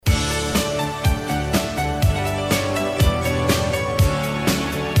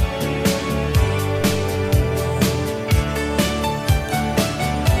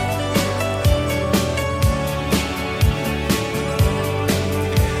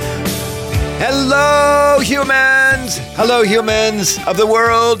Hello, humans! Hello, humans of the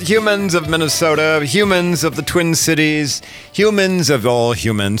world, humans of Minnesota, humans of the Twin Cities, humans of all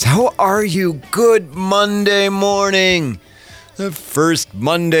humans. How are you? Good Monday morning. The first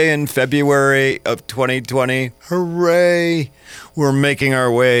Monday in February of 2020. Hooray! We're making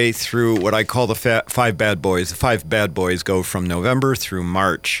our way through what I call the five bad boys. The five bad boys go from November through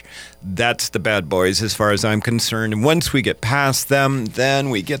March. That's the bad boys as far as I'm concerned. And once we get past them,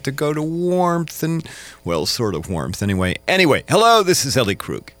 then we get to go to warmth and, well, sort of warmth anyway. Anyway, hello, this is Ellie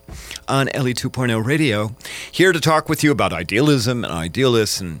Krug on Ellie 2.0 Radio, here to talk with you about idealism and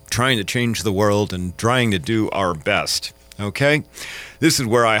idealists and trying to change the world and trying to do our best. Okay? This is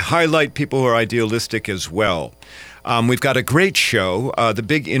where I highlight people who are idealistic as well. We've got a great show. The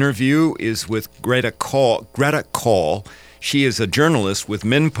big interview is with Greta Kaul. She is a journalist with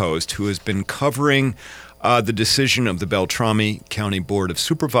MinnPost who has been covering the decision of the Beltrami County Board of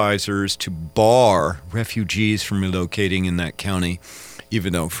Supervisors to bar refugees from relocating in that county,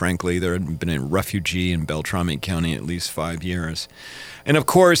 even though, frankly, there had been a refugee in Beltrami County at least 5 years. And, of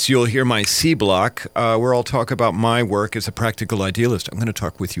course, you'll hear my C block, where I'll talk about my work as a practical idealist. I'm going to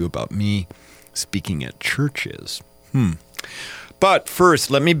talk with you about me speaking at churches. But first,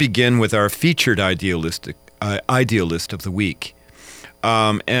 let me begin with our featured idealist of the week.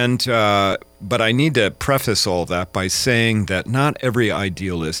 But I need to preface all that by saying that not every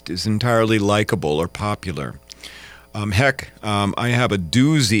idealist is entirely likable or popular. I have a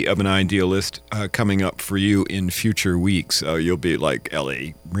doozy of an idealist coming up for you in future weeks. You'll be like,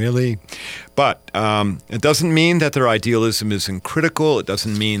 Ellie, really? But it doesn't mean that their idealism isn't critical. It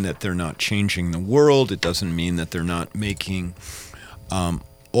doesn't mean that they're not changing the world. It doesn't mean that they're not making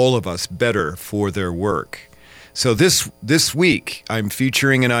all of us better for their work. So this week, I'm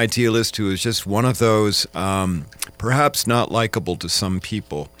featuring an idealist who is just one of those perhaps not likable to some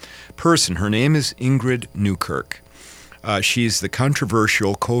people person. Her name is Ingrid Newkirk. She's the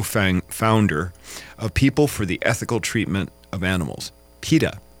controversial co-founder of People for the Ethical Treatment of Animals,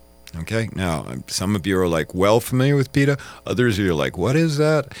 PETA. Okay, now some of you are like well familiar with PETA. Others of you are like, what is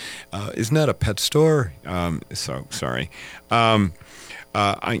that? Isn't that a pet store? Sorry. I'm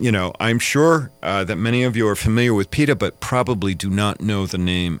sure that many of you are familiar with PETA, but probably do not know the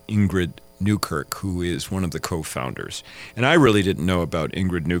name Ingrid Newkirk, who is one of the co-founders. And I really didn't know about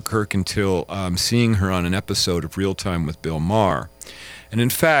Ingrid Newkirk until seeing her on an episode of Real Time with Bill Maher. And in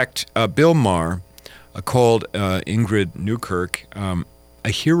fact, Bill Maher called Ingrid Newkirk a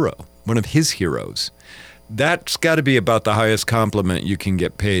hero, one of his heroes. That's got to be about the highest compliment you can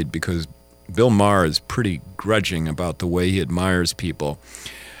get paid, because Bill Maher is pretty grudging about the way he admires people.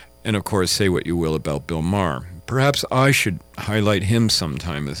 And of course, say what you will about Bill Maher. Perhaps I should highlight him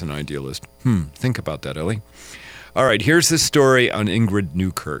sometime as an idealist. Think about that, Ellie. All right, here's the story on Ingrid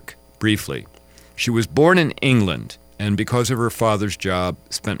Newkirk, briefly. She was born in England, and because of her father's job,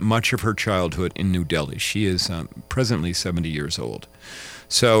 spent much of her childhood in New Delhi. She is presently 70 years old.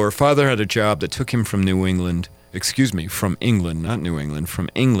 So her father had a job that took him from England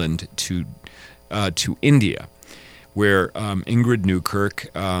to India, where Ingrid Newkirk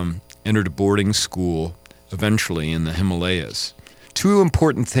entered a boarding school eventually in the Himalayas. Two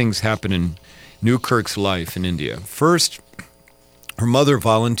important things happened in Newkirk's life in India. First, her mother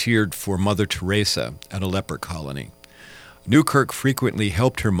volunteered for Mother Teresa at a leper colony. Newkirk frequently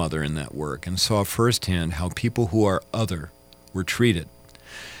helped her mother in that work and saw firsthand how people who are other were treated.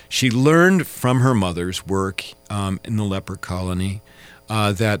 She learned from her mother's work in the leper colony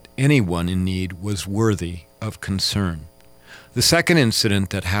that anyone in need was worthy of concern. The second incident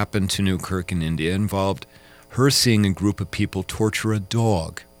that happened to Newkirk in India involved her seeing a group of people torture a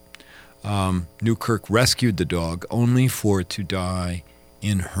dog. Newkirk rescued the dog only for it to die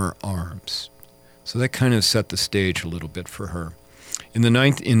in her arms. So that kind of set the stage a little bit for her. In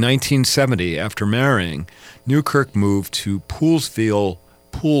 1970, after marrying, Newkirk moved to Poolsville,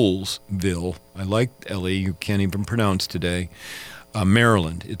 I like Ellie, you can't even pronounce today,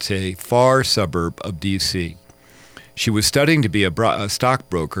 Maryland. It's a far suburb of D.C. She was studying to be a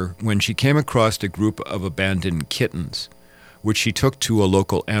stockbroker when she came across a group of abandoned kittens, which she took to a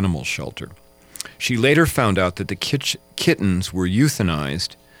local animal shelter. She later found out that the kittens were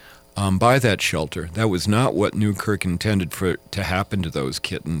euthanized by that shelter. That was not what Newkirk intended for it to happen to those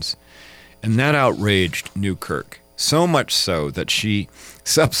kittens. And that outraged Newkirk, so much so that she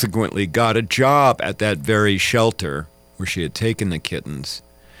subsequently got a job at that very shelter where she had taken the kittens,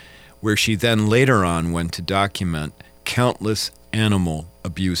 where she then later on went to document countless animal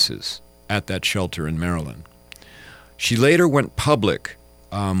abuses at that shelter in Maryland. She later went public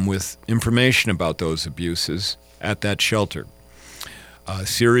with information about those abuses at that shelter. A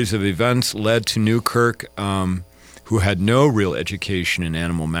series of events led to Newkirk, who had no real education in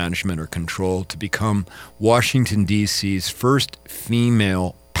animal management or control, to become Washington, D.C.'s first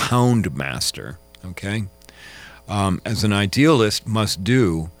female pound master. Okay? As an idealist must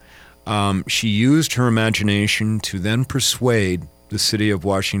do, she used her imagination to then persuade the city of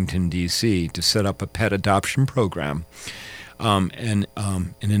Washington, D.C. to set up a pet adoption program and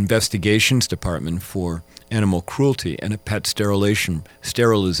an investigations department for animal cruelty and a pet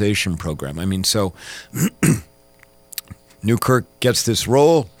sterilization program. I mean, so Newkirk gets this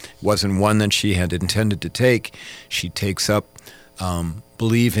role. It wasn't one that she had intended to take. She takes up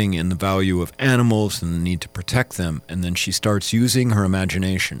believing in the value of animals and the need to protect them, and then she starts using her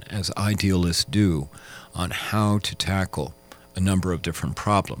imagination, as idealists do, on how to tackle a number of different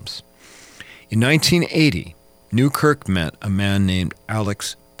problems. In 1980, Newkirk met a man named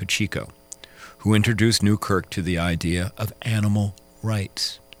Alex Pacheco, who introduced Newkirk to the idea of animal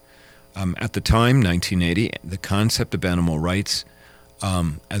rights. At the time, 1980, the concept of animal rights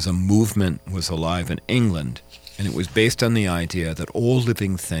as a movement was alive in England, and it was based on the idea that all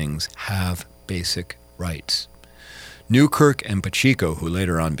living things have basic rights. Newkirk and Pacheco, who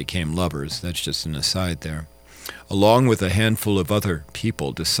later on became lovers, that's just an aside there, along with a handful of other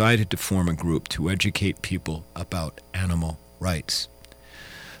people, decided to form a group to educate people about animal rights.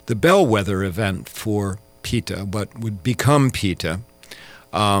 The bellwether event for PETA, what would become PETA,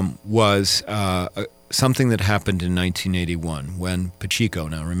 was something that happened in 1981 when Pacheco,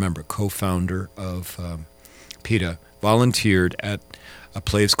 now remember, co-founder of PETA, volunteered at a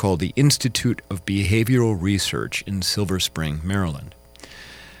place called the Institute of Behavioral Research in Silver Spring, Maryland.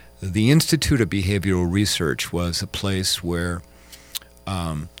 The Institute of Behavioral Research was a place where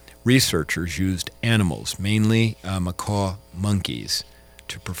researchers used animals, mainly macaw monkeys,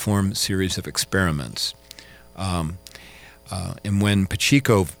 to perform a series of experiments. And when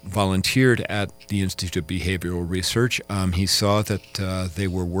Pacheco volunteered at the Institute of Behavioral Research, he saw that they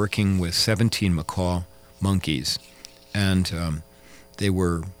were working with 17 macaw monkeys, and they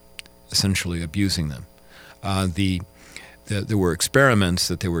were essentially abusing them. There were experiments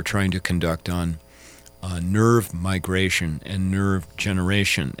that they were trying to conduct on nerve migration and nerve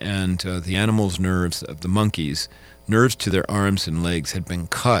generation, and the animals' nerves of the monkeys, nerves to their arms and legs had been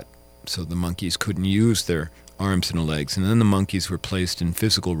cut so the monkeys couldn't use their arms and legs, and then the monkeys were placed in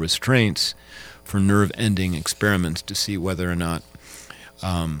physical restraints for nerve-ending experiments to see whether or not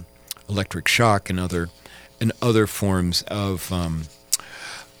electric shock and other forms of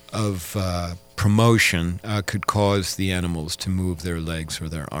promotion could cause the animals to move their legs or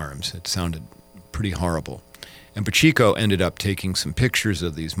their arms. It sounded pretty horrible. And Pacheco ended up taking some pictures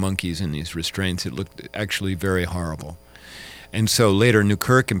of these monkeys in these restraints. It looked actually very horrible. And so later,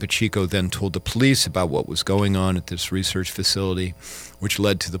 Newkirk and Pacheco then told the police about what was going on at this research facility, which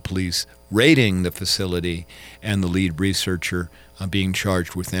led to the police raiding the facility and the lead researcher being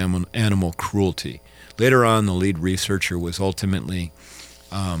charged with animal cruelty. Later on, the lead researcher was ultimately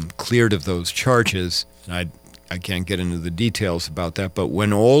cleared of those charges, and I can't get into the details about that, but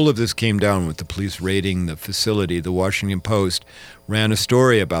when all of this came down with the police raiding the facility, the Washington Post ran a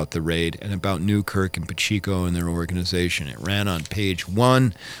story about the raid and about Newkirk and Pacheco and their organization. It ran on page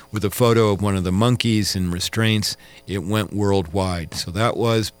 1 with a photo of one of the monkeys in restraints. It went worldwide. So that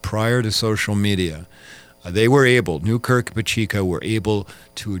was prior to social media. Newkirk and Pacheco were able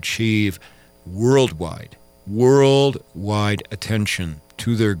to achieve worldwide attention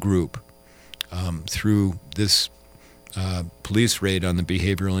to their group through this police raid on the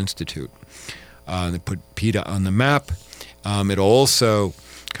Behavioral Institute. They put PETA on the map. It also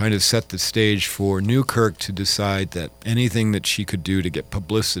kind of set the stage for Newkirk to decide that anything that she could do to get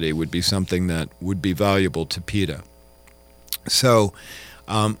publicity would be something that would be valuable to PETA. So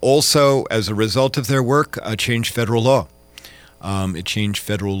also, as a result of their work, changed federal law. It changed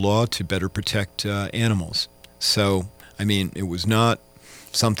federal law to better protect animals. So, I mean, it was not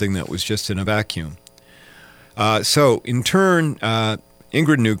something that was just in a vacuum. So, in turn,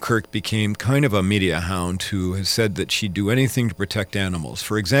 Ingrid Newkirk became kind of a media hound who has said that she'd do anything to protect animals.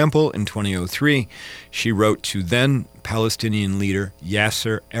 For example, in 2003, she wrote to then Palestinian leader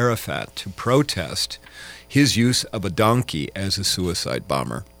Yasser Arafat to protest his use of a donkey as a suicide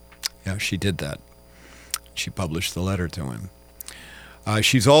bomber. Yeah, she did that. She published the letter to him.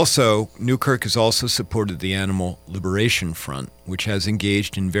 Newkirk has also supported the Animal Liberation Front, which has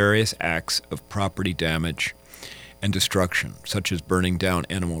engaged in various acts of property damage and destruction, such as burning down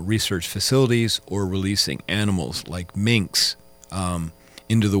animal research facilities or releasing animals like minks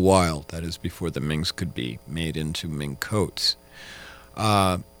into the wild. That is, before the minks could be made into mink coats.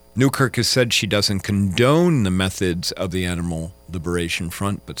 Newkirk has said she doesn't condone the methods of the Animal Liberation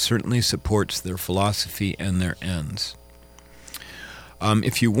Front, but certainly supports their philosophy and their ends.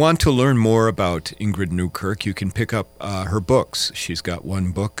 If you want to learn more about Ingrid Newkirk, you can pick up her books. She's got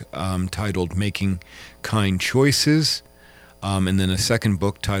one book titled Making Kind Choices, and then a second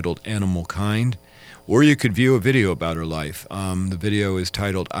book titled Animal Kind. Or you could view a video about her life. The video is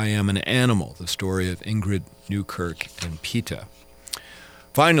titled I Am an Animal, the story of Ingrid Newkirk and PETA.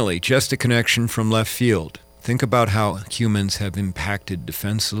 Finally, just a connection from left field. Think about how humans have impacted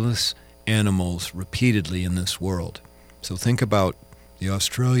defenseless animals repeatedly in this world. So think about the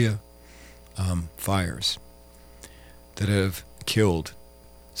Australia fires that have killed,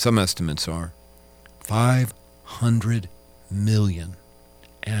 some estimates are, 500 million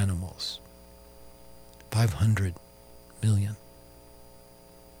animals. 500 million.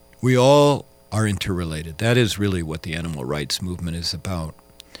 We all are interrelated. That is really what the animal rights movement is about.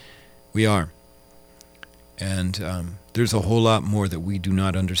 We are. And there's a whole lot more that we do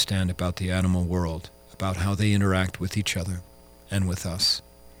not understand about the animal world, about how they interact with each other and with us.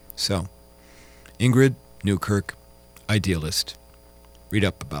 So, Ingrid Newkirk, idealist. Read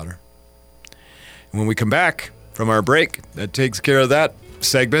up about her. And when we come back from our break, that takes care of that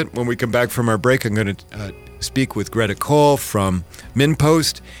segment. When we come back from our break, I'm going to speak with Greta Kaul from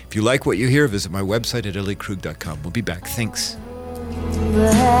MinnPost. If you like what you hear, visit my website at elliekrug.com. We'll be back. Thanks.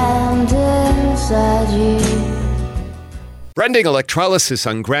 The hand inside you. Brending Electrolysis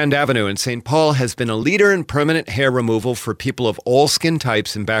on Grand Avenue in St. Paul has been a leader in permanent hair removal for people of all skin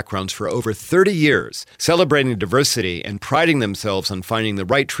types and backgrounds for over 30 years, celebrating diversity and priding themselves on finding the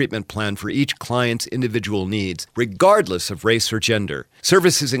right treatment plan for each client's individual needs, regardless of race or gender.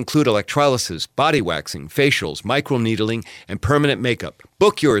 Services include electrolysis, body waxing, facials, microneedling, and permanent makeup.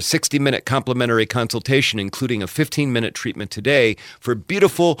 Book your 60-minute complimentary consultation, including a 15-minute treatment today for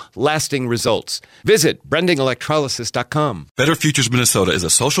beautiful, lasting results. Visit brendingelectrolysis.com. Better Futures Minnesota is a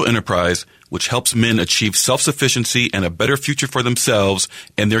social enterprise which helps men achieve self-sufficiency and a better future for themselves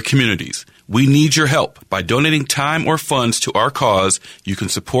and their communities. We need your help. By donating time or funds to our cause, you can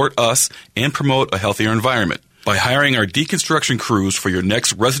support us and promote a healthier environment. By hiring our deconstruction crews for your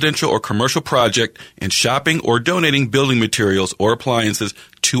next residential or commercial project and shopping or donating building materials or appliances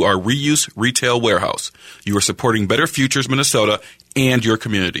to our reuse retail warehouse, you are supporting Better Futures Minnesota and your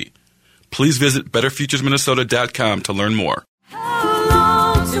community. Please visit betterfuturesminnesota.com to learn more. How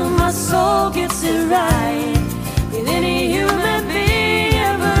long till my soul gets it right? Will any human being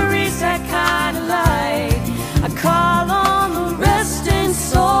ever reach that kind of light? I call on the resting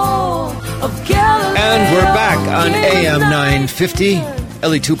soul of Galilee. And we're back on AM 950,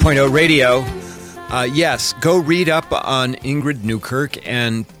 Ellie 2.0 radio. Yes, go read up on Ingrid Newkirk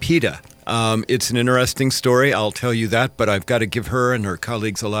and PETA. It's an interesting story, I'll tell you that, but I've got to give her and her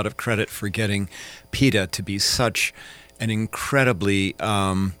colleagues a lot of credit for getting PETA to be such an incredibly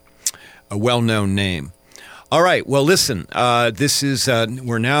a well-known name. All right, well, listen, this is,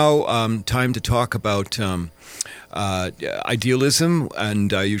 we're now time to talk about idealism,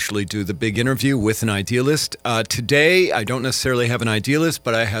 and I usually do the big interview with an idealist. Today, I don't necessarily have an idealist,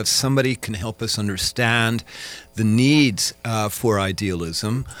 but I have somebody who can help us understand the needs for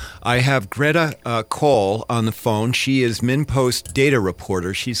idealism. I have Greta Kaul on the phone. She is MinnPost data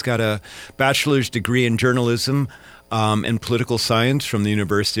reporter. She's got a bachelor's degree in journalism and political science from the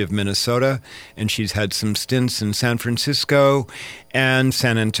University of Minnesota, and she's had some stints in San Francisco and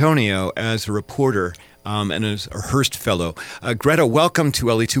San Antonio as a reporter and as a Hearst Fellow. Greta, welcome to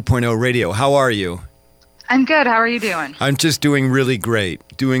Ellie 2.0 Radio. How are you? I'm good. How are you doing? I'm just doing really great,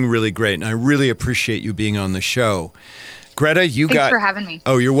 and I really appreciate you being on the show. Greta, Thanks for having me.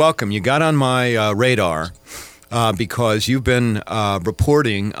 Oh, you're welcome. You got on my radar because you've been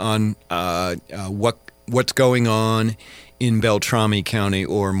reporting on what's going on in Beltrami County,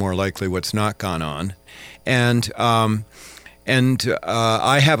 or more likely what's not gone on. And I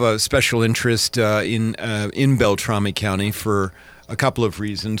have a special interest in Beltrami County for a couple of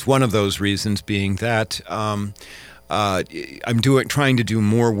reasons. One of those reasons being that I'm trying to do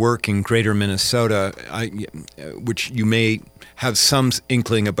more work in Greater Minnesota, which you may have some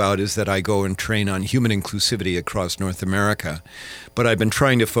inkling about, is that I go and train on human inclusivity across North America. But I've been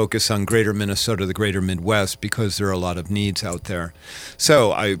trying to focus on Greater Minnesota, the Greater Midwest, because there are a lot of needs out there.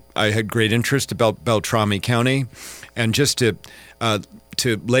 So I had great interest about Beltrami County. And just to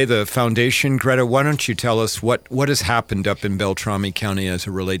lay the foundation, Greta, why don't you tell us what has happened up in Beltrami County as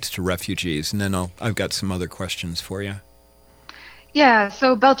it relates to refugees? And then I've got some other questions for you. Yeah,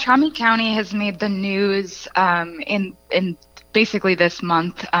 so Beltrami County has made the news in basically this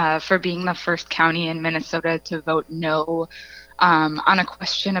month for being the first county in Minnesota to vote no on a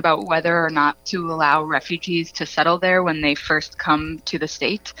question about whether or not to allow refugees to settle there when they first come to the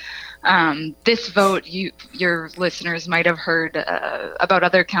state. This vote, your listeners might have heard about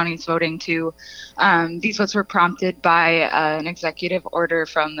other counties voting too. These votes were prompted by an executive order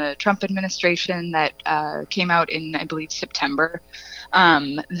from the Trump administration that came out in, I believe, September,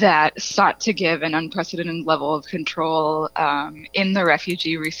 that sought to give an unprecedented level of control in the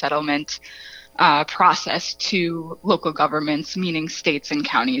refugee resettlement process to local governments, meaning states and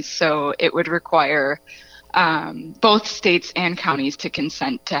counties. So it would require both states and counties to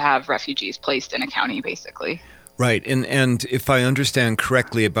consent to have refugees placed in a county, basically. Right. And if I understand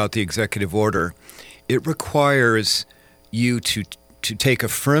correctly about the executive order, it requires you to take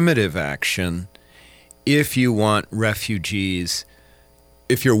affirmative action if you want refugees,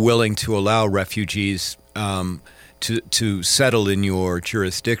 if you're willing to allow refugees to settle in your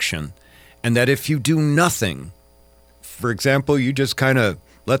jurisdiction. And that if you do nothing, for example, you just kind of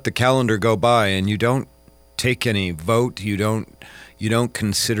let the calendar go by and you don't take any vote, you don't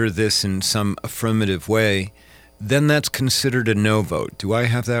consider this in some affirmative way, then that's considered a no vote. Do I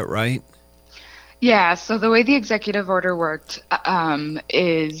have that right? Yeah, so the way the executive order worked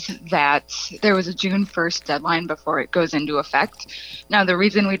is that there was a June 1st deadline before it goes into effect. Now, the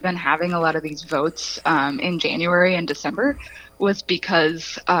reason we've been having a lot of these votes in January and December was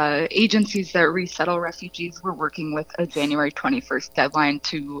because agencies that resettle refugees were working with a January 21st deadline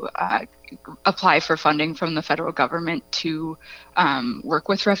to apply for funding from the federal government to work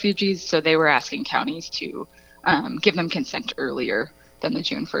with refugees. So they were asking counties to give them consent earlier than the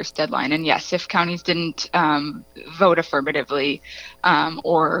June 1st deadline. And yes, if counties didn't vote affirmatively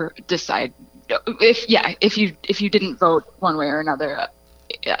or decide, if you didn't vote one way or another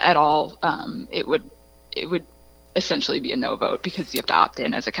at all, it would essentially be a no vote because you have to opt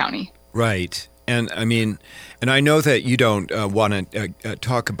in as a county. Right. And I mean, and I know that you don't want to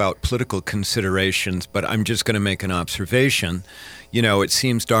talk about political considerations, but I'm just going to make an observation. You know, it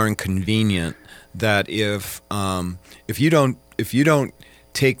seems darn convenient that if you don't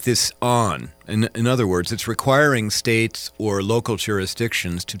take this on, in other words, it's requiring states or local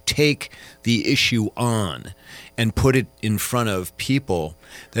jurisdictions to take the issue on and put it in front of people,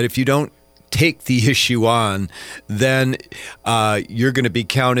 that if you don't take the issue on, then you're going to be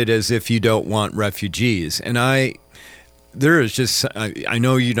counted as if you don't want refugees. And I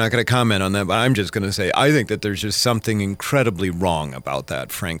know you're not going to comment on that, but I'm just going to say I think that there's just something incredibly wrong about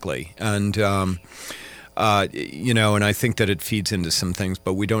that, frankly. And, and I think that it feeds into some things,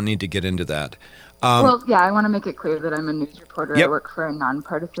 but we don't need to get into that. I want to make it clear that I'm a news reporter. Yep. I work for a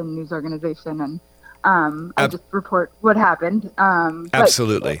nonpartisan news organization, and I just report what happened.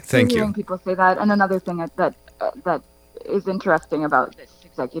 Absolutely. Thank you. Hearing people say that. And another thing that is interesting about this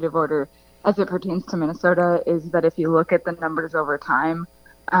executive order as it pertains to Minnesota is that if you look at the numbers over time,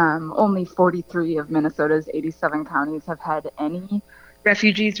 only 43 of Minnesota's 87 counties have had any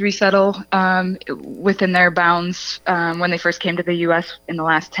refugees resettle within their bounds when they first came to the U.S. in the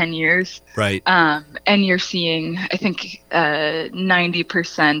last 10 years. Right. And you're seeing, I think,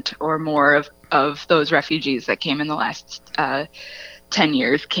 90% or more of those refugees that came in the last 10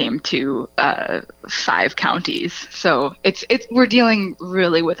 years came to 5 counties. So we're dealing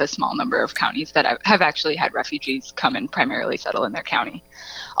really with a small number of counties that have actually had refugees come and primarily settle in their county.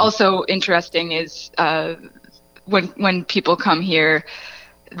 Also interesting is when people come here,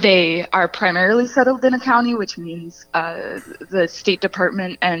 they are primarily settled in a county, which means the State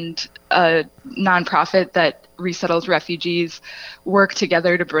Department and a nonprofit that resettles refugees work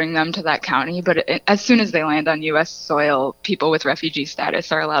together to bring them to that county. But as soon as they land on U.S. soil, people with refugee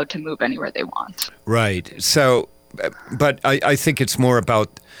status are allowed to move anywhere they want. Right. So, but I think it's more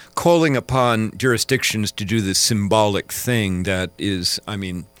about calling upon jurisdictions to do this symbolic thing that is, I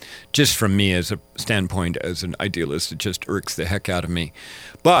mean, just from me as a standpoint, as an idealist, it just irks the heck out of me.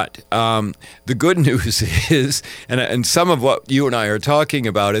 But the good news is, and some of what you and I are talking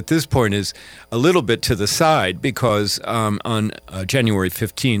about at this point is a little bit to the side, because on January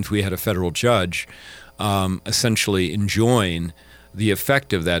 15th, we had a federal judge essentially enjoin the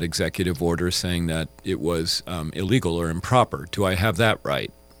effect of that executive order, saying that it was illegal or improper. Do I have that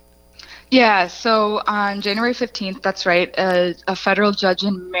right? Yeah, so on January 15th, that's right, a federal judge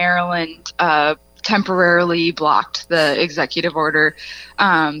in Maryland temporarily blocked the executive order.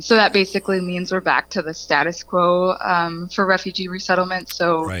 So that basically means we're back to the status quo for refugee resettlement.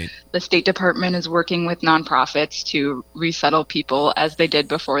 So right. The State Department is working with nonprofits to resettle people as they did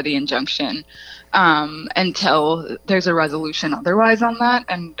before the injunction until there's a resolution otherwise on that.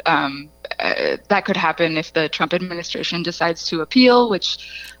 And that could happen if the Trump administration decides to appeal, which,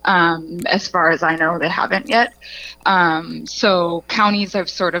 as far as I know, they haven't yet. So counties have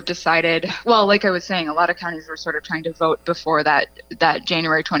sort of decided, well, like I was saying, a lot of counties were sort of trying to vote before that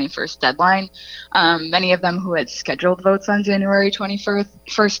January 21st deadline. Many of them who had scheduled votes on January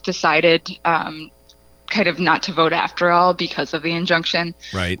 21st decided kind of not to vote after all because of the injunction.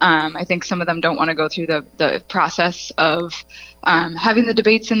 Right. I think some of them don't want to go through the process of having the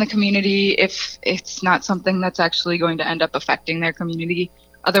debates in the community if it's not something that's actually going to end up affecting their community.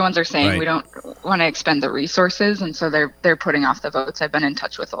 Other ones are saying Right. we don't want to expend the resources, and so they're putting off the votes. I've been in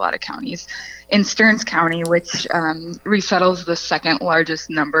touch with a lot of counties. In Stearns County, which resettles the second largest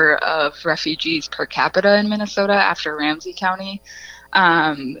number of refugees per capita in Minnesota after Ramsey County,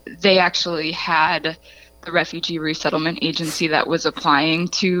 they actually had the refugee resettlement agency that was applying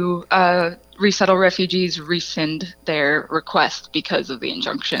to resettle refugees rescind their request because of the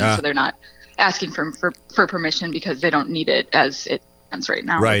injunction. So they're not asking for permission because they don't need it as it stands right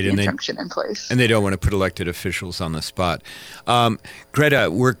now, Right, with and the injunction in place. And they don't want to put elected officials on the spot. Greta,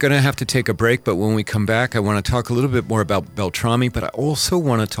 we're going to have to take a break, but when we come back, I want to talk a little bit more about Beltrami, but I also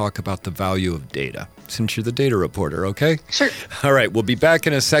want to talk about the value of data, since you're the data reporter, okay? Sure. All right, we'll be back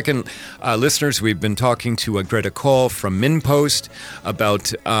in a second. Listeners, we've been talking to Greta Kaul from MinnPost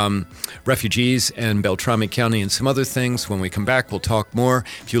about refugees and Beltrami County and some other things. When we come back, we'll talk more.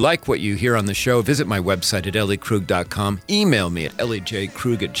 If you like what you hear on the show, visit my website at elliekrug.com. Email me at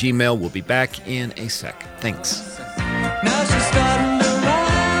elliejkrug@gmail.com. We'll be back in a sec. Thanks. Now she's starting to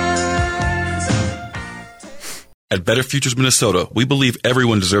rise. At Better Futures Minnesota, we believe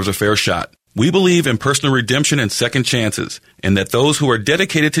everyone deserves a fair shot. We believe in personal redemption and second chances, and that those who are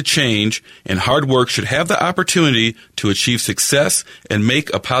dedicated to change and hard work should have the opportunity to achieve success and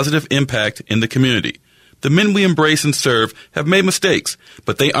make a positive impact in the community. The men we embrace and serve have made mistakes,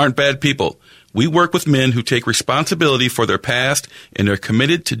 but they aren't bad people. We work with men who take responsibility for their past and are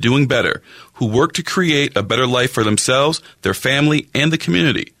committed to doing better, who work to create a better life for themselves, their family, and the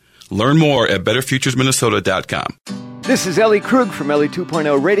community. Learn more at betterfuturesminnesota.com. This is Ellie Krug from Ellie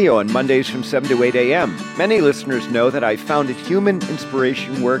 2.0 Radio on Mondays from 7 to 8 a.m. Many listeners know that I founded Human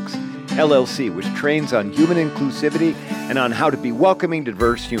Inspiration Works, LLC, which trains on human inclusivity and on how to be welcoming to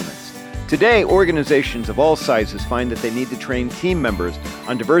diverse humans. Today, organizations of all sizes find that they need to train team members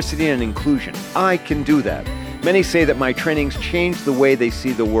on diversity and inclusion. I can do that. Many say that my trainings change the way they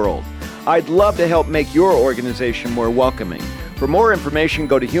see the world. I'd love to help make your organization more welcoming. For more information,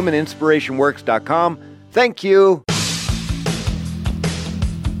 go to humaninspirationworks.com. Thank you.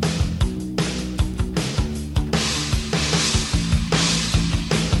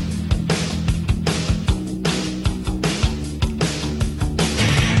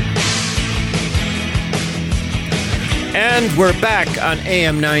 And we're back on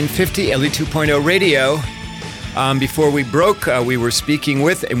AM 950, Ellie 2.0 Radio. Before we broke, we were speaking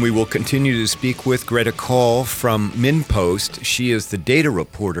with, and we will continue to speak with, Greta Kaul from MinnPost. She is the data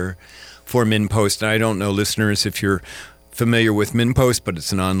reporter for MinnPost. And I don't know, listeners, if you're familiar with MinnPost, but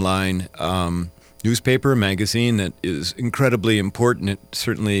it's an online newspaper, magazine that is incredibly important. It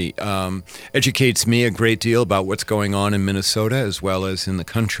certainly educates me a great deal about what's going on in Minnesota as well as in the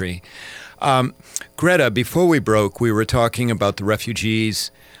country. Greta, before we broke, we were talking about the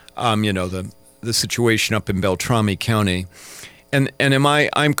refugees, the situation up in Beltrami County. And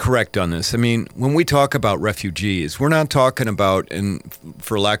I'm correct on this. I mean, when we talk about refugees, we're not talking about, and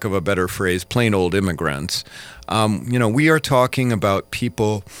for lack of a better phrase, plain old immigrants. We are talking about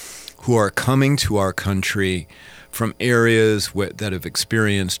people who are coming to our country from areas that have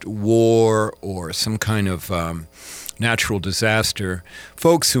experienced war or some kind of natural disaster,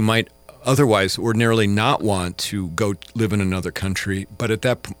 folks who might otherwise ordinarily not want to go live in another country, but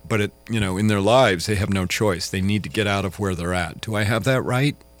in their lives they have no choice. They need to get out of where they're at. Do I have that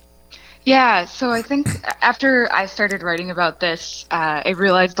right? Yeah, so I think after I started writing about this, I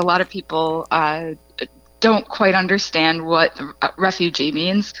realized a lot of people don't quite understand what refugee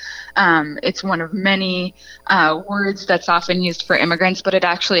means. It's one of many words that's often used for immigrants, but it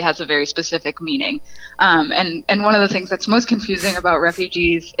actually has a very specific meaning. And one of the things that's most confusing about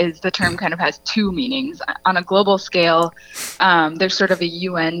refugees is the term kind of has two meanings. On a global scale, there's sort of a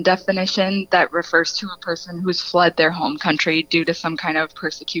UN definition that refers to a person who's fled their home country due to some kind of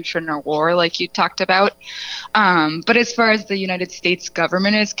persecution or war, like you talked about. But as far as the United States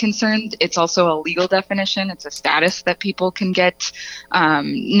government is concerned, it's also a legal definition. It's a status that people can get,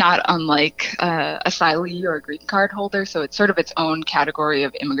 not unlike asylee or green card holder. So it's sort of its own category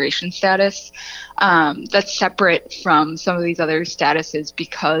of immigration status that's separate from some of these other statuses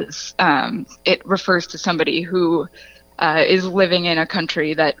because it refers to somebody who is living in a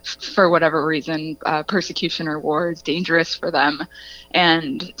country that, for whatever reason, persecution or war is dangerous for them.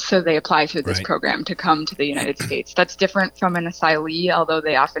 And so they apply through this program to come to the United States. That's different from an asylee, although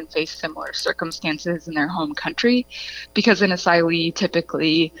they often face similar circumstances in their home country, because an asylee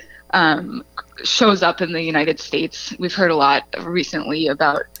typically shows up in the United States. We've heard a lot recently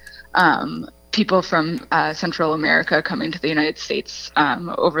about people from Central America coming to the United States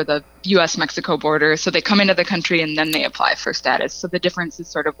over the U.S.-Mexico border. So they come into the country and then they apply for status. So the difference is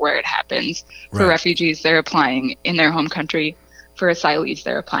sort of where it happens. For refugees, they're applying in their home country. For asylees,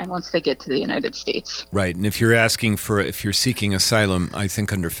 they're applying once they get to the United States. Right. And if you're seeking asylum, I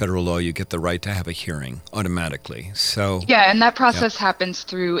think under federal law, you get the right to have a hearing automatically. So yeah, and that process happens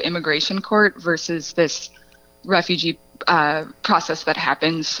through immigration court versus this refugee process that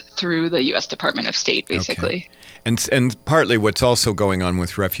happens through the U.S. Department of State, basically. Okay. And partly what's also going on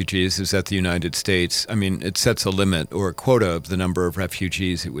with refugees is that the United States, I mean, it sets a limit or a quota of the number of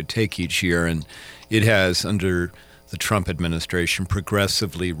refugees it would take each year, and it has, under the Trump administration,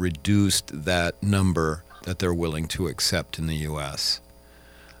 progressively reduced that number that they're willing to accept in the U.S.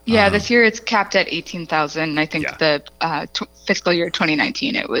 Yeah, this year it's capped at 18,000. I think the fiscal year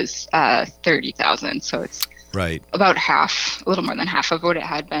 2019, it was 30,000. So it's about half, a little more than half of what it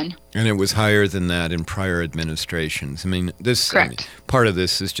had been. And it was higher than that in prior administrations. I mean, part of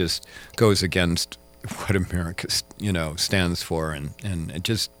this is just goes against what America, stands for, and it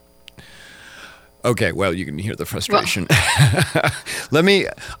just. Okay, well, you can hear the frustration.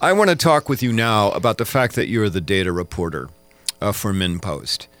 I want to talk with you now about the fact that you're the data reporter for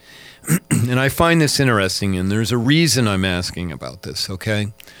MinnPost. And I find this interesting, and there's a reason I'm asking about this, okay?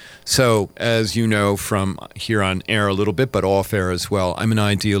 So, as you know from here on air a little bit, but off air as well, I'm an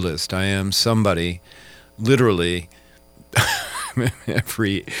idealist. I am somebody, literally,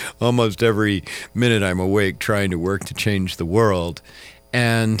 almost every minute I'm awake trying to work to change the world.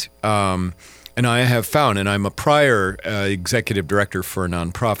 And I have found, and I'm a prior executive director for a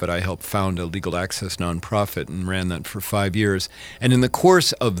nonprofit. I helped found a legal access nonprofit and ran that for 5 years. And in the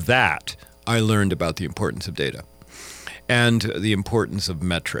course of that, I learned about the importance of data and the importance of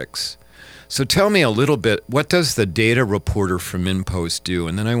metrics. So tell me a little bit, what does the data reporter for MinnPost do?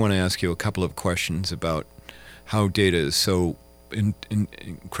 And then I want to ask you a couple of questions about how data is so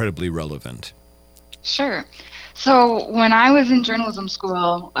incredibly relevant. Sure. So when I was in journalism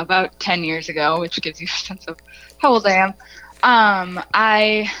school about 10 years ago, which gives you a sense of how old I am,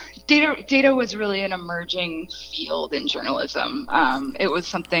 data was really an emerging field in journalism. It was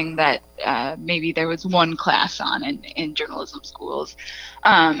something that maybe there was one class on in journalism schools.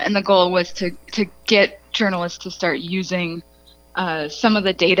 And the goal was to get journalists to start using some of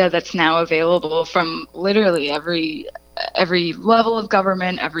the data that's now available from literally every level of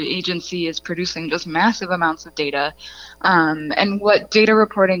government. Every agency is producing just massive amounts of data. And what data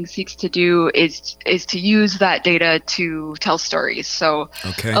reporting seeks to do is to use that data to tell stories. So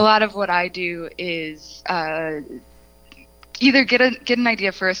a lot of what I do is either get an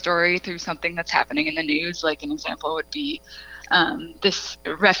idea for a story through something that's happening in the news. Like an example would be this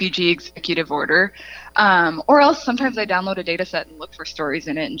refugee executive order. Or else sometimes I download a data set and look for stories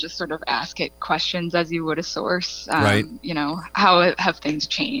in it and just sort of ask it questions as you would a source. How have things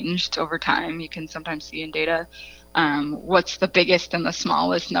changed over time? You can sometimes see in data what's the biggest and the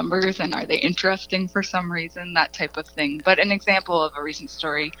smallest numbers, and are they interesting for some reason, that type of thing. But an example of a recent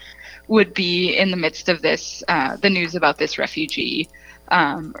story would be in the midst of this, the news about this refugee,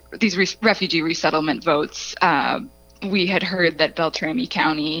 refugee resettlement votes. We had heard that Beltrami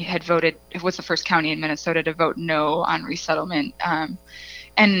County was the first county in Minnesota to vote no on resettlement,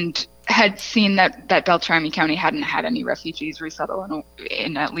 and had seen that Beltrami County hadn't had any refugees resettle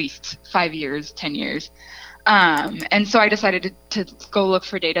in at least 5 years, 10 years. And so I decided to go look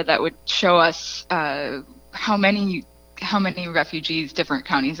for data that would show us how many refugees different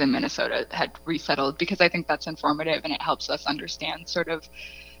counties in Minnesota had resettled, because I think that's informative and it helps us understand sort of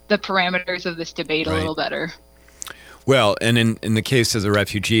the parameters of this debate a little better. Well, and in the case of the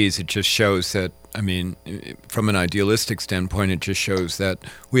refugees, it just shows that, I mean, from an idealistic standpoint, it just shows that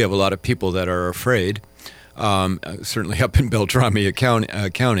we have a lot of people that are afraid, certainly up in Beltrami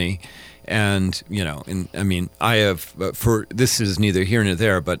County. And, I have, this is neither here nor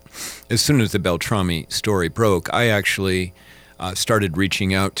there, but as soon as the Beltrami story broke, I actually started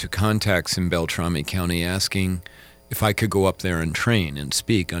reaching out to contacts in Beltrami County asking if I could go up there and train and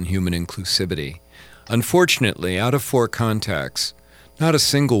speak on human inclusivity. Unfortunately, out of 4 contacts, not a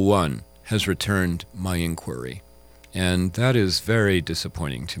single one has returned my inquiry, and that is very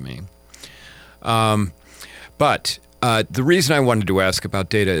disappointing to me. But The reason I wanted to ask about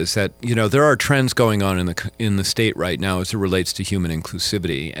data is that, there are trends going on in the state right now as it relates to human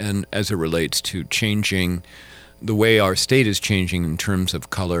inclusivity and as it relates to changing the way our state is changing in terms of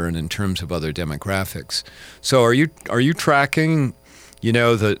color and in terms of other demographics. So are you tracking,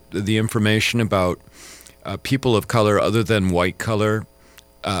 the information about people of color other than white color,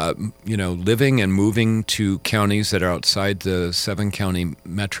 living and moving to counties that are outside the 7-county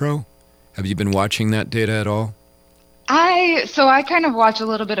metro? Have you been watching that data at all? I kind of watch a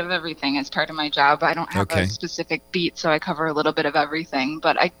little bit of everything as part of my job. I don't have Okay. a specific beat, so I cover a little bit of everything.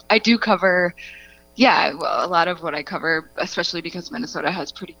 But I do cover, a lot of what I cover, especially because Minnesota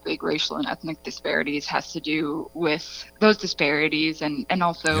has pretty big racial and ethnic disparities, has to do with those disparities. And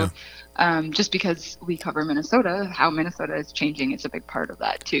also just because we cover Minnesota, how Minnesota is changing is a big part of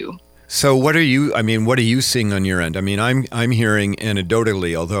that too. So what are you seeing on your end? I mean, I'm hearing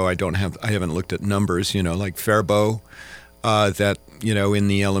anecdotally, although I haven't looked at numbers, like Faribault, that, in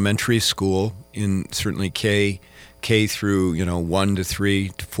the elementary school, in certainly K through, 1 to 3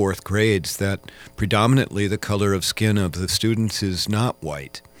 to 4th grades, that predominantly the color of skin of the students is not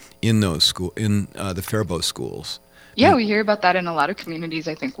white in the Faribault schools. Yeah, we hear about that in a lot of communities.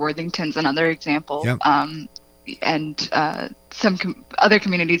 I think Worthington's another example. Yep. And some other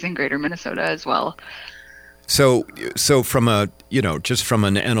communities in greater Minnesota as well. So from just from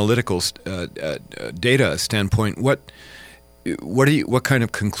an analytical data standpoint, what kind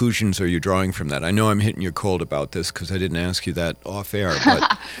of conclusions are you drawing from that? I know I'm hitting you cold about this because I didn't ask you that off air,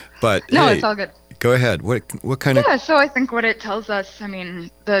 but No, hey, it's all good. Go ahead. What kind of? Yeah, so I think what it tells us, I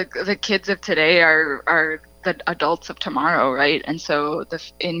mean, the kids of today are the adults of tomorrow, right? And so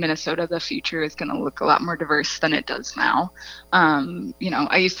in Minnesota, the future is going to look a lot more diverse than it does now.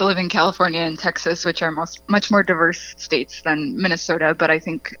 I used to live in California and Texas, which are much more diverse states than Minnesota, but I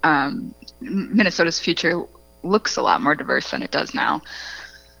think Minnesota's future looks a lot more diverse than it does now.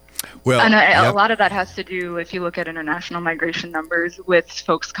 Well, and a yep. lot of that has to do, if you look at international migration numbers, with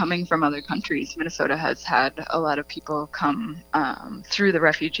folks coming from other countries. Minnesota has had a lot of people come through the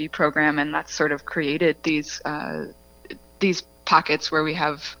refugee program, and that's sort of created these pockets where we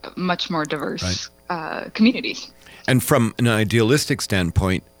have much more diverse communities. And from an idealistic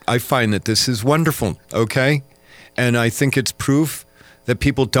standpoint, I find that this is wonderful, okay? And I think it's proof that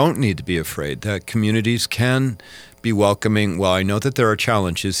people don't need to be afraid, that communities can be welcoming. Well, I know that there are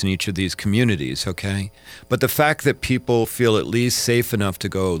challenges in each of these communities, okay? But the fact that people feel at least safe enough to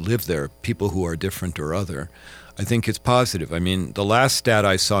go live there, people who are different or other, I think it's positive. I mean, the last stat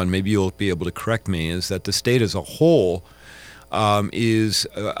I saw, and maybe you'll be able to correct me, is that the state as a whole is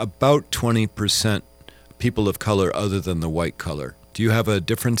about 20% people of color other than the white color. Do you have a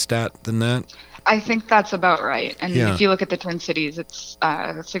different stat than that? I think that's about right. And Yeah. if you look at the Twin Cities, it's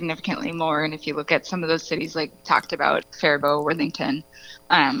significantly more. And if you look at some of those cities, like talked about, Faribault, Worthington,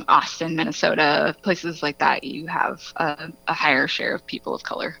 Austin, Minnesota, places like that, you have a higher share of people of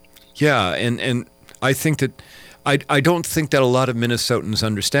color. Yeah, and I think that I don't think that a lot of Minnesotans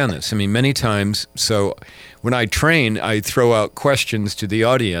understand this. I mean, many times, so when I train, I throw out questions to the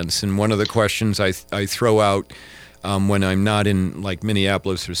audience, and one of the questions I throw out when I'm not in like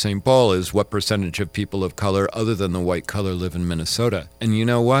Minneapolis or St. Paul is what percentage of people of color other than the white color live in Minnesota? And you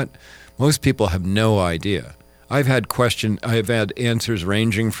know what? Most people have no idea. I've had answers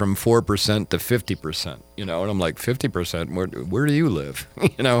ranging from 4% to 50%, and I'm like, 50%? Where do you live?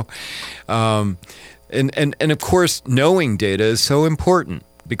 And of course, knowing data is so important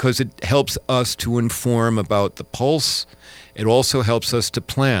because it helps us to inform about the pulse. It also helps us to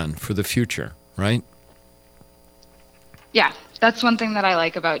plan for the future, right? Yeah, that's one thing that I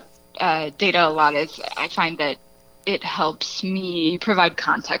like about data a lot is I find that it helps me provide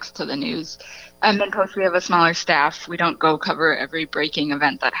context to the news. At MinnPost, we have a smaller staff. We don't go cover every breaking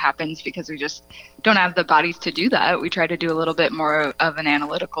event that happens because we just don't have the bodies to do that. We try to do a little bit more of an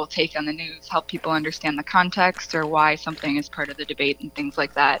analytical take on the news, help people understand the context or why something is part of the debate and things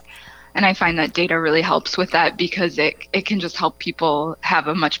like that. And I find that data really helps with that because it can just help people have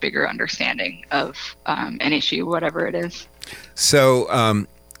a much bigger understanding of an issue, whatever it is. So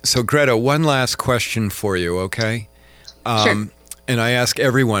Greta, one last question for you, okay? Sure. And I ask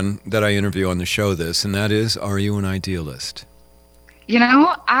everyone that I interview on the show this, and that is, are you an idealist?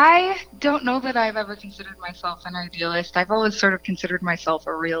 I don't know that I've ever considered myself an idealist. I've always sort of considered myself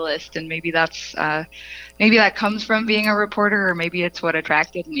a realist, and maybe that comes from being a reporter, or maybe it's what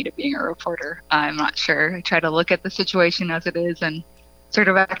attracted me to being a reporter. I'm not sure. I try to look at the situation as it is and sort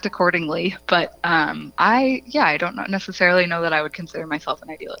of act accordingly. But I don't necessarily know that I would consider myself an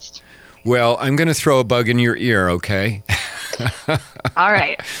idealist. Well, I'm going to throw a bug in your ear, okay? All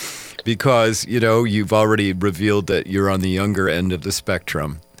right. because, you've already revealed that you're on the younger end of the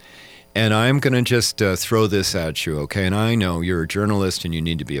spectrum. And I'm going to just throw this at you, okay? And I know you're a journalist and you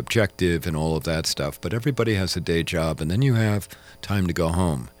need to be objective and all of that stuff, but everybody has a day job, and then you have time to go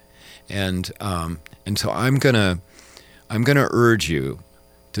home. And so I'm gonna urge you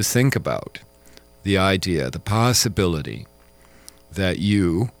to think about the idea, the possibility that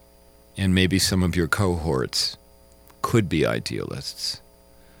you and maybe some of your cohorts could be idealists.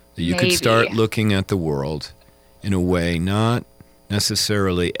 That you could start looking at the world in a way not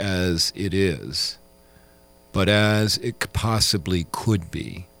necessarily as it is, but as it possibly could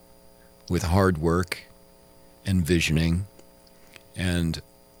be, with hard work and visioning and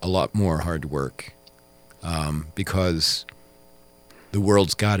a lot more hard work, because the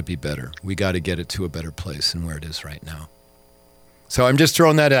world's got to be better. We got to get it to a better place than where it is right now. So I'm just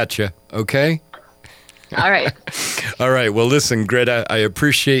throwing that at you, okay? All right. All right. Well, listen, Greta, I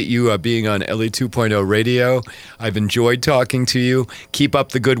appreciate you being on Ellie 2.0 Radio. I've enjoyed talking to you. Keep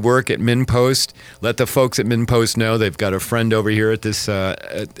up the good work at MinnPost. Let the folks at MinnPost know they've got a friend over here at this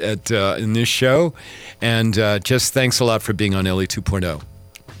in this show. And just thanks a lot for being on Ellie 2.0.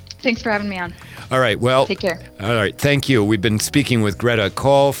 Thanks for having me on. All right. Well, take care. All right. Thank you. We've been speaking with Greta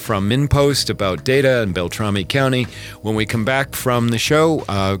Kaul from MinnPost about data in Beltrami County. When we come back from the show,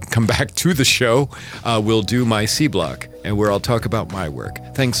 we'll do my C block, and where I'll talk about my work.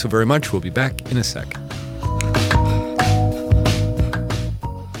 Thanks so very much. We'll be back in a sec.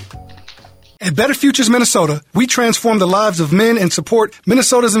 At Better Futures Minnesota, we transform the lives of men and support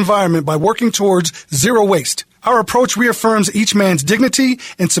Minnesota's environment by working towards zero waste. Our approach reaffirms each man's dignity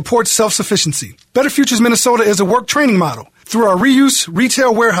and supports self-sufficiency. Better Futures Minnesota is a work training model. Through our reuse,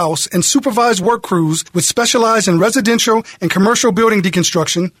 retail warehouse, and supervised work crews which specialize in residential and commercial building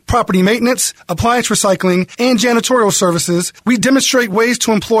deconstruction, property maintenance, appliance recycling, and janitorial services, we demonstrate ways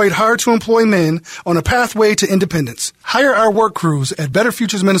to employ hard-to-employ men on a pathway to independence. Hire our work crews at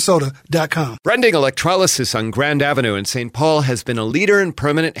betterfuturesminnesota.com. Brending Electrolysis on Grand Avenue in St. Paul has been a leader in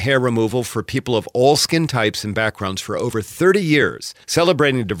permanent hair removal for people of all skin types and backgrounds for over 30 years,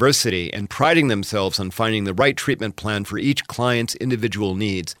 celebrating diversity and priding themselves on finding the right treatment plan for each client's individual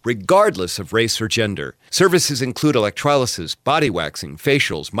needs, regardless of race or gender. Services include electrolysis, body waxing,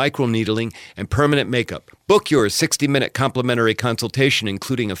 facials, microneedling, and permanent makeup. Book your 60-minute complimentary consultation,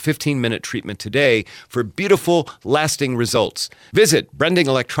 including a 15-minute treatment today for beautiful, lasting results. Visit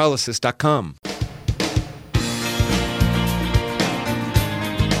brendingelectrolysis.com.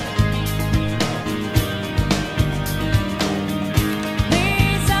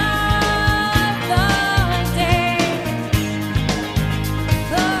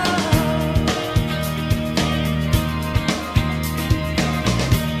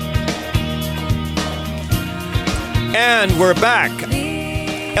 And we're back.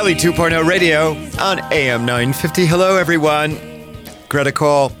 Ellie 2.0 Radio on AM 950. Hello, everyone. Greta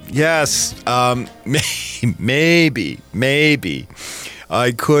Kaul. Yes, maybe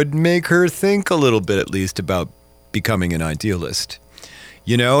I could make her think a little bit, at least, about becoming an idealist.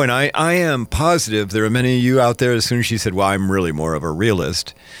 And I am positive there are many of you out there, as soon as she said, well, I'm really more of a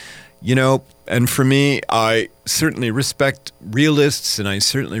realist. And for me, I certainly respect realists, and I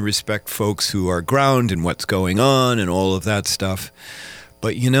certainly respect folks who are grounded in what's going on and all of that stuff.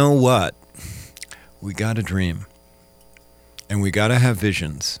 But you know what? We got to dream. And we got to have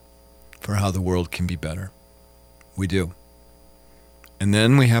visions for how the world can be better. We do. And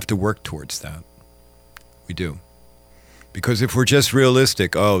then we have to work towards that. We do. Because if we're just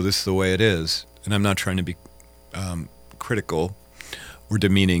realistic, this is the way it is, and I'm not trying to be critical or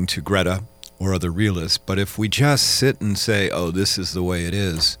demeaning to Greta or other realists, but if we just sit and say, this is the way it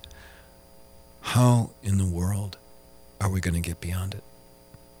is, how in the world are we going to get beyond it?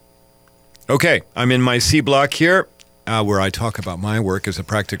 Okay, I'm in my C block here, where I talk about my work as a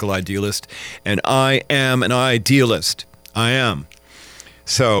practical idealist, and I am an idealist. I am.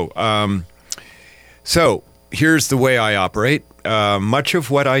 So here's the way I operate. Much of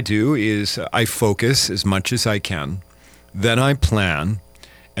what I do is I focus as much as I can, then I plan,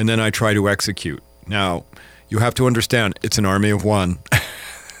 and then I try to execute. Now, you have to understand, it's an army of one.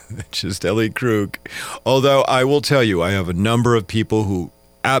 It's just Ellie Krug. Although I will tell you, I have a number of people who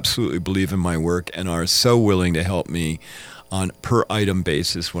absolutely believe in my work and are so willing to help me on per item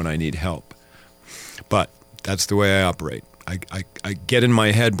basis when I need help. But that's the way I operate. I get in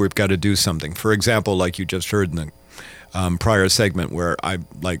my head, we've got to do something. For example, like you just heard in the prior segment where I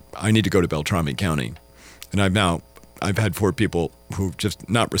need to go to Beltrami County. And I've had 4 people who've just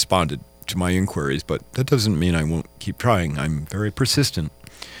not responded to my inquiries, but that doesn't mean I won't keep trying. I'm very persistent.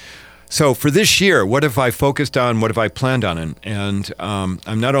 So for this year, what have I focused on? What have I planned on? And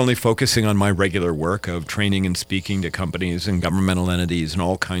I'm not only focusing on my regular work of training and speaking to companies and governmental entities and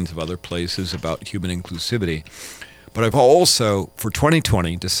all kinds of other places about human inclusivity, but I've also, for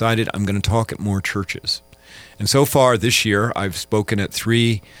 2020, decided I'm going to talk at more churches. And so far this year, I've spoken at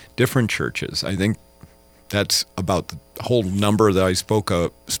 3 different churches. I think that's about the whole number that I spoke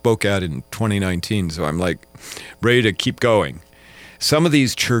at in 2019. So I'm like ready to keep going. Some of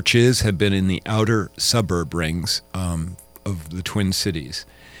these churches have been in the outer suburb rings of the Twin Cities.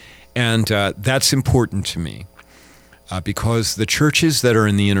 And that's important to me because the churches that are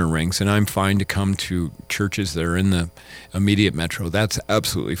in the inner rings, and I'm fine to come to churches that are in the immediate metro, that's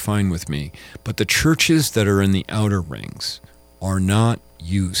absolutely fine with me. But the churches that are in the outer rings are not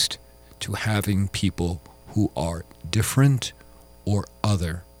used to having people who are different or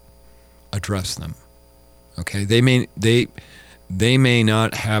other address them. Okay? They may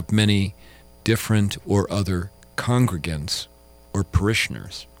not have many different or other congregants or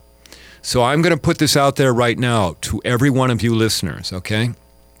parishioners. So I'm going to put this out there right now to every one of you listeners, okay?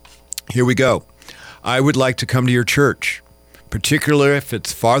 Here we go. I would like to come to your church, particularly if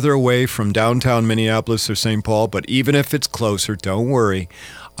it's farther away from downtown Minneapolis or St. Paul, but even if it's closer, don't worry.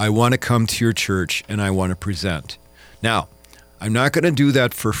 I want to come to your church and I want to present. Now, I'm not going to do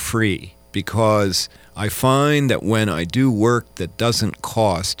that for free because I find that when I do work that doesn't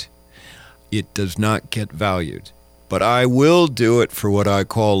cost, it does not get valued. But I will do it for what I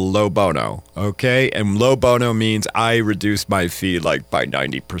call low bono, okay? And low bono means I reduce my fee like by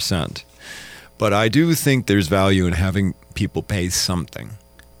 90%. But I do think there's value in having people pay something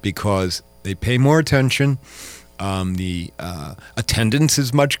because they pay more attention, the attendance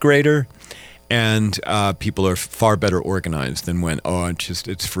is much greater, and people are far better organized than when,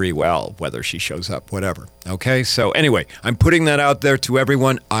 it's free, well, whether she shows up, whatever. Okay, so anyway, I'm putting that out there to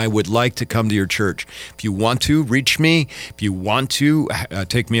everyone. I would like to come to your church. If you want to reach me, if you want to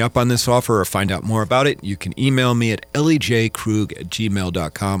take me up on this offer or find out more about it, you can email me at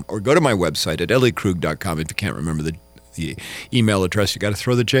elliejkrug@gmail.com or go to my website at elliekrug.com if you can't remember the email address. You got to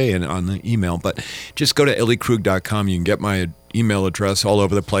throw the J in on the email, but just go to elliekrug.com. You can get my email address all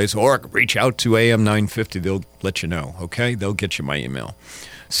over the place, or reach out to AM 950. They'll let you know, okay? They'll get you my email.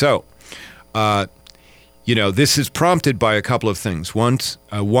 So, this is prompted by a couple of things. One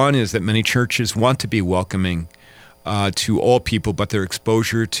is that many churches want to be welcoming to all people, but their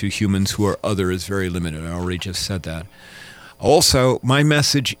exposure to humans who are other is very limited. I already just said that. Also, my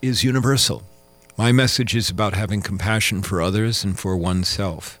message is universal. My message is about having compassion for others and for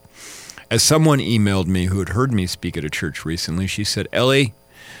oneself. As someone emailed me who had heard me speak at a church recently, she said, Ellie,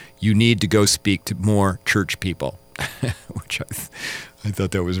 you need to go speak to more church people, which I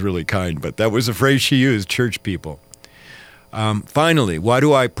thought that was really kind, but that was a phrase she used, church people. Finally, why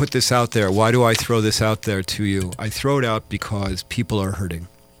do I put this out there? Why do I throw this out there to you? I throw it out because people are hurting.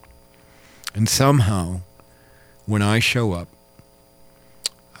 And somehow, when I show up,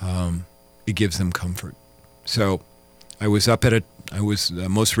 it gives them comfort. So I was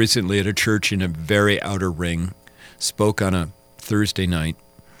most recently at a church in a very outer ring, spoke on a Thursday night,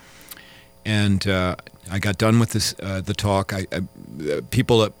 and I got done with the talk. There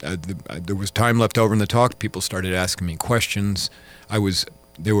was time left over in the talk. People started asking me questions.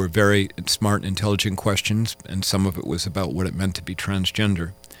 They were very smart, intelligent questions, and some of it was about what it meant to be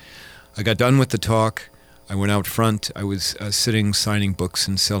transgender. I got done with the talk. I went out front. I was sitting, signing books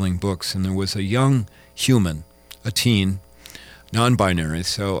and selling books, and there was a young human, a teen, non-binary,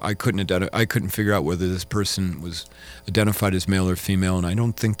 so I couldn't figure out whether this person was identified as male or female, and I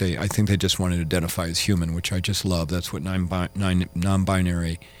think they just wanted to identify as human, which I just love. That's what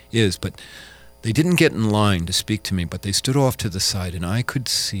non-binary is. But they didn't get in line to speak to me, but they stood off to the side, and I could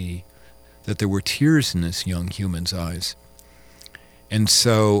see that there were tears in this young human's eyes. And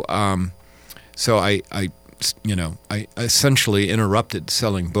so I essentially interrupted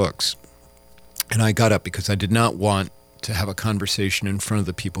selling books, and I got up because I did not want to have a conversation in front of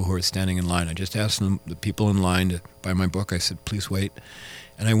the people who are standing in line. I just asked the people in line to buy my book. I said, please wait.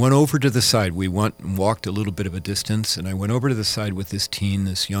 And I went over to the side. We went and walked a little bit of a distance, and I went over to the side with this teen,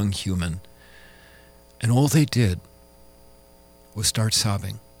 this young human. And all they did was start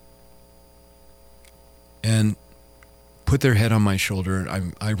sobbing and put their head on my shoulder.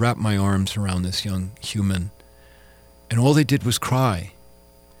 I wrapped my arms around this young human, and all they did was cry.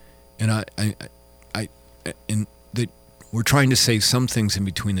 And they were trying to say some things in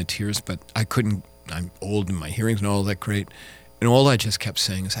between the tears, but I couldn't. I'm old and my hearing's not all that great. And all I just kept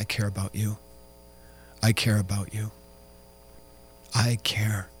saying is, I care about you. I care about you. I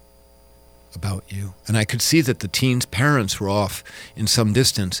care. about you. And I could see that the teens' parents were off in some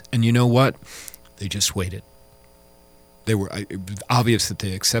distance. And you know what? They just waited. It was obvious that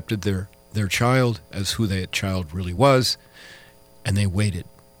they accepted their child as who that child really was. And they waited.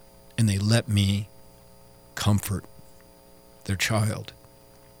 And they let me comfort their child.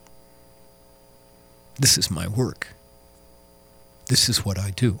 This is my work. This is what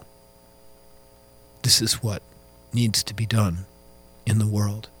I do. This is what needs to be done in the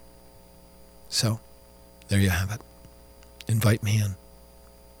world. So, there you have it. Invite me in.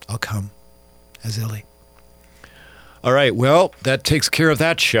 I'll come as Ellie. All right, well, that takes care of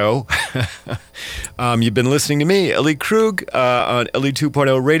that show. You've been listening to me, Ellie Krug, on Ellie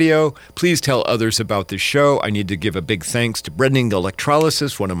 2.0 Radio. Please tell others about this show. I need to give a big thanks to Brendan the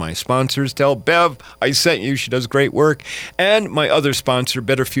Electrolysis, one of my sponsors. Tell Bev I sent you. She does great work. And my other sponsor,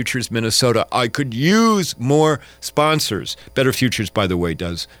 Better Futures Minnesota. I could use more sponsors. Better Futures, by the way,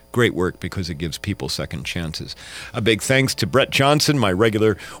 does great work because it gives people second chances. A big thanks to Brett Johnson, my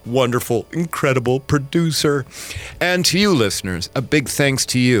regular, wonderful, incredible producer. And to you, listeners, a big thanks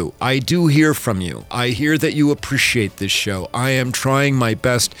to you. I do hear from you. I hear that you appreciate this show. I am trying my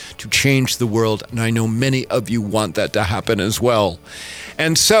best to change the world, and I know many of you want that to happen as well.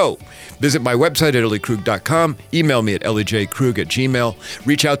 And so, visit my website at elliekrug.com, email me at elliejkrug@gmail,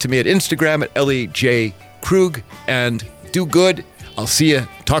 reach out to me at Instagram at elliejkrug, and do good. I'll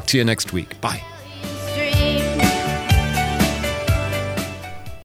talk to you next week. Bye.